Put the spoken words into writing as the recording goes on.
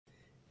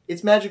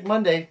It's Magic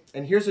Monday,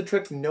 and here's a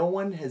trick no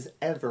one has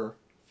ever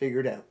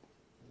figured out.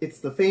 It's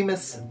the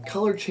famous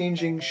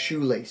color-changing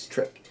shoelace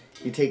trick.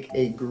 You take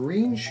a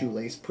green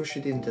shoelace, push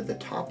it into the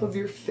top of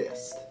your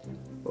fist,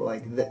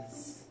 like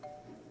this.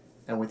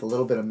 And with a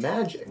little bit of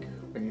magic,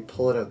 when you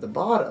pull it out the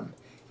bottom,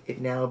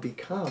 it now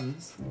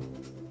becomes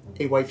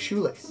a white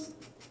shoelace.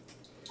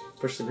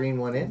 Push the green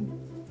one in,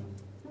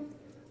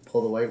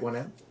 pull the white one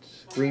out,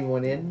 green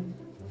one in,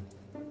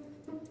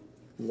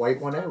 white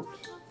one out.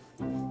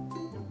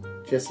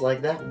 Just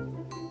like that.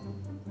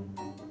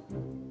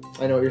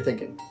 I know what you're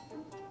thinking.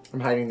 I'm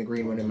hiding the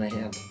green one in my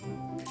hand.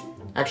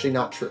 Actually,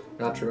 not true.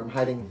 Not true. I'm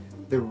hiding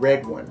the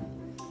red one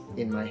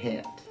in my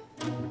hand.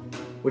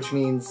 Which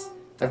means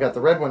I've got the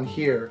red one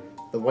here,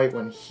 the white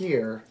one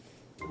here.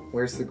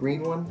 Where's the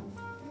green one?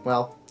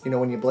 Well, you know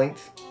when you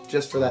blinked,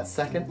 just for that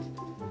second,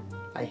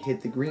 I hid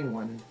the green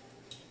one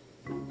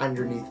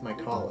underneath my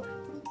collar.